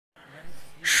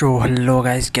Hello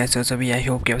guys, कैसे हो सभी। आई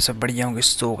होप कि आप सब बढ़िया होंगे।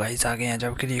 गाइस आ गए हैं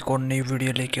जब के लिए एक और नई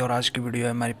वीडियो लेके। और आज की वीडियो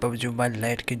है हमारी पबजी मोबाइल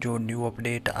लाइट की जो न्यू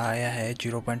अपडेट आया है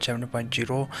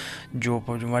 0.7.0। जो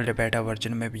पबजी मोबाइल बेटा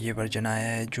वर्जन में भी ये वर्जन आया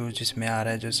है जो जिसमें आ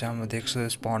रहा है, जैसे हम देख सकते हो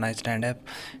स्पॉन आइसलैंड ऐप।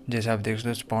 जैसे आप देख सकते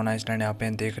हो स्पॉन आइसलैंड यहाँ पे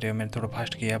देख रहे हो, मैंने थोड़ा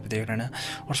फास्ट किया, आप देख रहे हैं ना।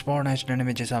 और स्पॉन आइसलैंड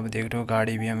में जैसे आप देख रहे हो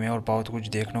गाड़ी भी हमें और बहुत कुछ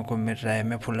देखने को मिल रहा है।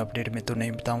 मैं फुल अपडेट में तो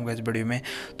नहीं बताऊँगा इस वीडियो में,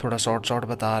 थोड़ा शॉर्ट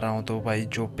बता रहा हूँ। तो भाई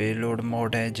जो पेलोड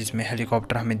मोड है जिसमें हेलीकॉप्टर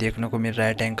हमें देखने को मिल रहा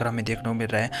है, टैंकर हमें देखने को मिल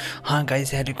रहा है। हाँ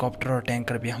गाइस, हेलीकॉप्टर और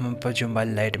टैंकर भी हम पबजी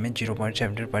मोबाइल लाइट में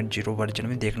 0.7.0 वर्जन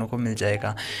में देखने को मिल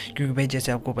जाएगा। क्योंकि भाई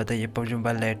जैसे आपको पता है पबजी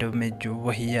मोबाइल लाइट में जो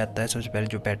वही आता है, सबसे पहले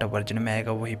जो बेटा वर्जन में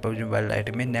आएगा वही पबजी मोबाइल लाइट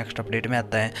में नेक्स्ट अपडेट में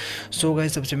आता है।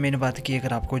 गाइस सबसे मेन बात की,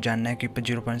 अगर आपको जानना है कि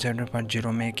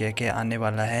 0.7.0 में क्या क्या आने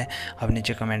वाला है, आप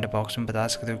नीचे कमेंट बॉक्स में बता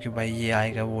सकते हो कि भाई ये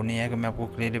आएगा वो नहीं आएगा। मैं आपको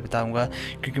क्लियरली बताऊंगा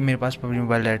क्योंकि मेरे पास PUBG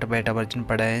mobile light beta version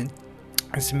पड़ा है।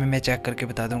 इसमें मैं चेक करके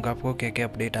बता दूंगा आपको क्या क्या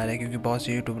अपडेट आ रहा है। क्योंकि बहुत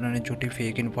से यूट्यूबरों ने झूठी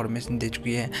फेक इन्फॉर्मेशन दे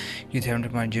चुकी है कि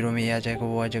 7.0 में ये आ जाएगा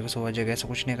वो आ जाएगा सो आ जाएगा। ऐसा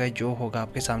कुछ नहीं, का जो होगा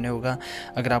आपके सामने होगा।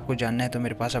 अगर आपको जानना है तो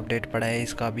मेरे पास अपडेट पड़ा है,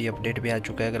 इसका भी अपडेट भी आ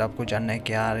चुका है। अगर आपको जानना है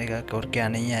क्या आएगा और क्या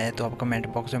नहीं आया तो आप कमेंट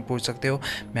बॉक्स में पूछ सकते हो,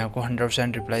 मैं आपको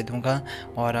 100% रिप्लाई दूंगा।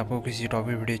 और आपको किसी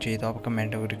टॉपिक वीडियो चाहिए तो आप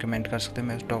कमेंट कर सकते हो,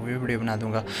 मैं उस टॉपिक वीडियो बना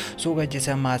दूंगा। गाइस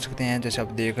जैसे हम आ सकते हैं, जैसे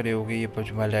आप देख रहे होगे ये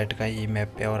पबजी मोबाइल लाइट का ही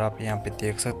मैप है। और आप यहाँ पे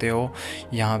देख सकते हो,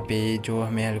 यहाँ पे जो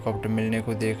हमें हेलीकॉप्टर मिलने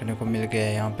को देखने को मिल गया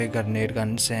है। यहाँ पे ग्रेनेड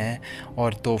गन्स हैं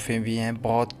और तोहफे भी हैं,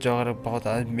 बहुत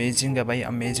अमेजिंग है भाई।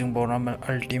 अमेजिंग बोल रहा हूँ,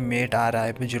 अल्टीमेट आ रहा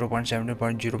है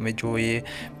 0.7.0 में जो ये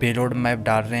पेलोड मैप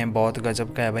डाल रहे हैं, बहुत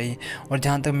गजब का है भाई। और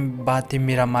जहाँ तक बात थी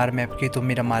मिरामार मैप की, तो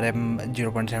मिरामार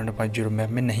 0.7.0 मैप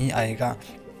में नहीं आएगा।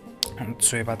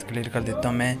 ये बात क्लियर कर देता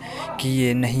हूँ मैं कि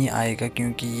ये नहीं आएगा,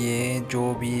 क्योंकि ये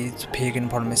जो भी फेक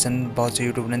इन्फॉर्मेशन बहुत से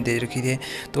यूट्यूब ने दे रखी थी।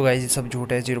 तो गाइस ये सब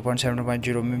झूठ है।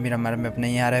 0.7.0 में मेरा हमारा मैप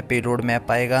नहीं आ रहा है, पेलोड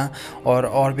मैप आएगा।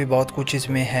 और भी बहुत कुछ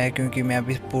इसमें है, क्योंकि मैं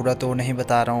अभी पूरा तो नहीं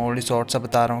बता रहा हूँ, और शॉर्ट सा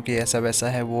बता रहा हूँ कि ऐसा वैसा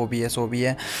है, वो भी है सो भी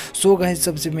है। गाइस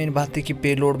सबसे मेन बात है कि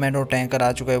पेलोड मैप और टैंकर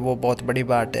आ चुका है, वो बहुत बड़ी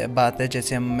बात है।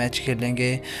 जैसे हम मैच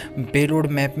खेलेंगे पेलोड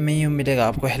मैप में ही मिलेगा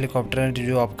आपको हेलीकॉप्टर।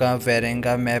 जो आपका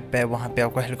वेरेंगा मैप है वहाँ पे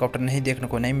आपको हेलीकॉप्टर नहीं देखने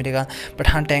को नहीं मिलेगा, बट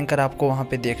हाँ टैंकर आपको वहाँ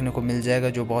पे देखने को मिल जाएगा,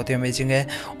 जो बहुत ही अमेजिंग है।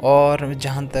 और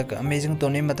जहाँ तक अमेजिंग तो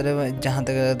नहीं, मतलब जहाँ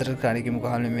तक अदर गाड़ी के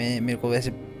मुकाबले में मेरे को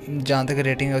वैसे जहाँ तक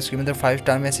रेटिंग है उसकी, मतलब 5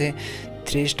 स्टार में से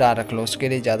 3 स्टार रख लो। उसके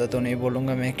लिए ज़्यादा तो नहीं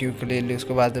बोलूँगा मैं, क्योंकि क्लियरली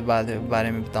उसके बाद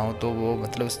बारे में बताऊँ तो वो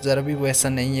मतलब ज़रा भी वो ऐसा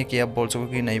नहीं है कि आप बोल सको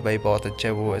कि नहीं भाई बहुत अच्छा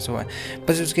है वो ऐसा है।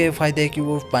 बस उसके फ़ायदे है कि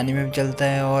वो पानी में भी चलता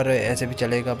है और ऐसे भी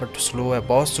चलेगा, बट स्लो है,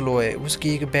 बहुत स्लो है।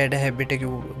 उसकी एक बैड हैबिट है कि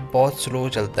वो बहुत स्लो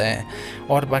चलता है,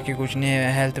 और बाकी कुछ नहीं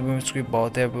है। हेल्थ भी उसकी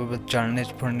बहुत है, चढ़ने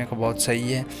फिरने का बहुत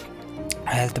सही है,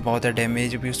 हेल्थ बहुत है।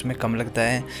 डैमेज भी उसमें कम लगता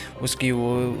है, उसकी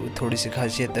वो थोड़ी सी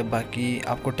खासियत है। बाकी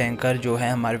आपको टैंकर जो है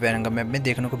हमारे वैरंगा मैप में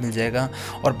देखने को मिल जाएगा,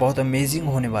 और बहुत अमेजिंग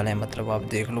होने वाला है। मतलब आप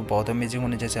देख लो बहुत अमेजिंग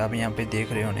होने, जैसे आप यहाँ पे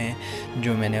देख रहे होने,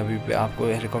 जो मैंने अभी आपको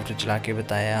हेलीकॉप्टर चला के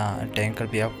बताया, टैंकर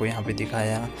भी आपको यहाँ पे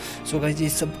दिखाया। गाइस ये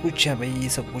सब कुछ है भाई, ये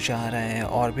सब कुछ आ रहा है।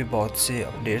 और भी बहुत से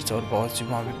अपडेट्स और बहुत सी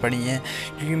वहाँ पर पड़ी हैं।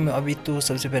 क्योंकि अभी तो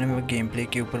सबसे पहले मैं गेम प्ले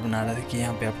के ऊपर बना रहा था कि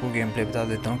यहाँ पे आपको गेम प्ले बता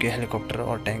देता हूँ कि हेलीकॉप्टर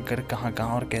और टैंकर कहाँ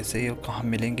कहाँ और कैसे और कहाँ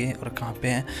मिलेंगे और कहाँ पे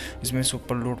हैं। इसमें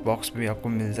सुपर लूट बॉक्स भी आपको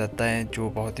मिल जाता है, जो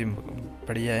बहुत ही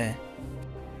बढ़िया है।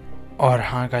 और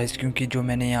हाँ गाइस, क्योंकि जो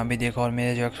मैंने यहाँ भी देखा और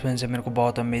मेरा जो एक्सपीरियंस है मेरे को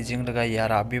बहुत अमेजिंग लगा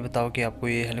यार। आप भी बताओ कि आपको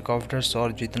ये हेलीकॉप्टर्स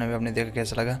और जितना भी आपने देखा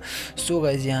कैसा लगा।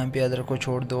 गाइस यहाँ पे अदर को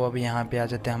छोड़ दो, अब यहाँ पे आ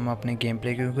जाते हैं हम अपने गेम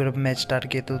प्ले, क्योंकि अब मैच स्टार्ट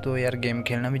किया तो यार गेम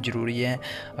खेलना भी ज़रूरी है।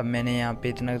 अब मैंने यहाँ पे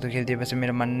इतना तो खेल दिया, वैसे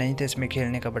मेरा मन नहीं था इसमें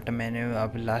खेलने का, बट मैंने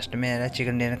अब लास्ट में यार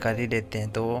चिकन डिनर कर ही लेते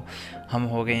हैं। तो हम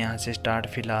हो गए यहाँ से स्टार्ट।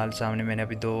 फ़िलहाल सामने मैंने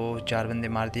अभी 2-4 बंदे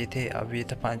मार दिए थे, अब ये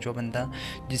था 5वां बंदा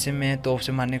जिसे मैं तोप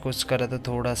से मारने की कोशिश कर रहा था।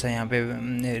 थोड़ा सा यहाँ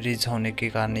पे रिच होने के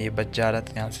कारण ये बच जा रहा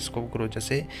था। यहाँ से इसको क्रोचा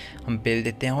से हम पेल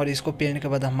देते हैं, और इसको पेलने के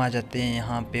बाद हम आ जाते हैं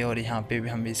यहाँ पे, और यहाँ पे भी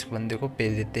हम इस बंदे को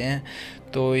पेल देते हैं।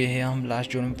 तो ये हम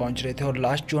लास्ट जोन में पहुँच रहे थे, और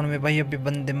लास्ट जोन में भाई अभी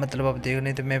बंदे मतलब अब देख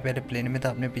रहे थे, मैं पहले प्लेन में था,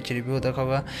 आपने पीछे रिव्यू देखा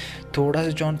होगा, थोड़ा सा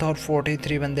जोन था और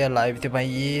 43 बंदे अलाइव थे भाई।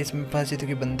 ये इसमें फंसे थे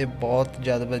कि बंदे बहुत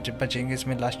ज़्यादा बचेंगे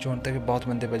इसमें, लास्ट जोन तक बहुत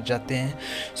बंदे बच जाते हैं।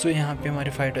 यहाँ पे हमारी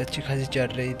फ़ाइट अच्छी खासी चल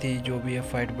रही थी, जो भी है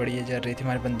फाइट बढ़िया चल रही थी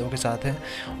हमारे बंदों के साथ है।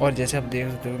 और जैसे आप देख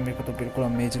सकते हो मेरे को तो बिल्कुल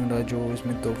अमेजिंग लगा, जो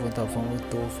इसमें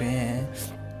तोहफे हैं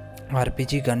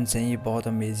आरपीजी गन्स हैं, ये बहुत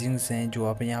अमेजिंग से हैं जो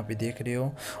आप यहाँ पे देख रहे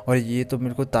हो। और ये तो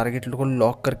मेरे को टारगेट को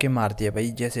लॉक करके मार दिया भाई।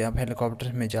 जैसे आप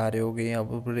हेलीकॉप्टर में जा रहे होगे,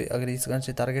 अब अगर इस गन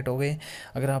से टारगेट हो गए,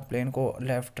 अगर आप प्लेन को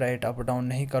लेफ़्ट राइट अप डाउन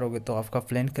नहीं करोगे तो आपका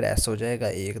प्लेन क्रैश हो जाएगा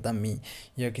एकदम ही।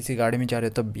 या किसी गाड़ी में जा रहे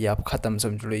हो तब भी आप ख़त्म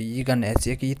समझ लो। ये गन ऐसी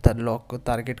है कि ये लॉक को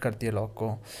टारगेट करती है, लॉक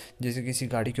को। जैसे किसी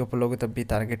गाड़ी के ऊपर लोगे तब भी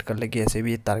टारगेट कर लेगी, ऐसे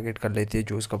भी ये टारगेट कर लेती है,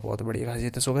 जो इसका बहुत बड़ी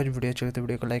खासियत है। सो गाइस वीडियो चाहिए तो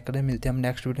वीडियो को लाइक करें। मिलते हैं हम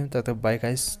नेक्स्ट वीडियो में, तब तक बाय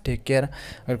गाइस, टेक केयर।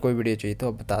 अगर कोई वीडियो चाहिए तो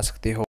आप बता सकते हो।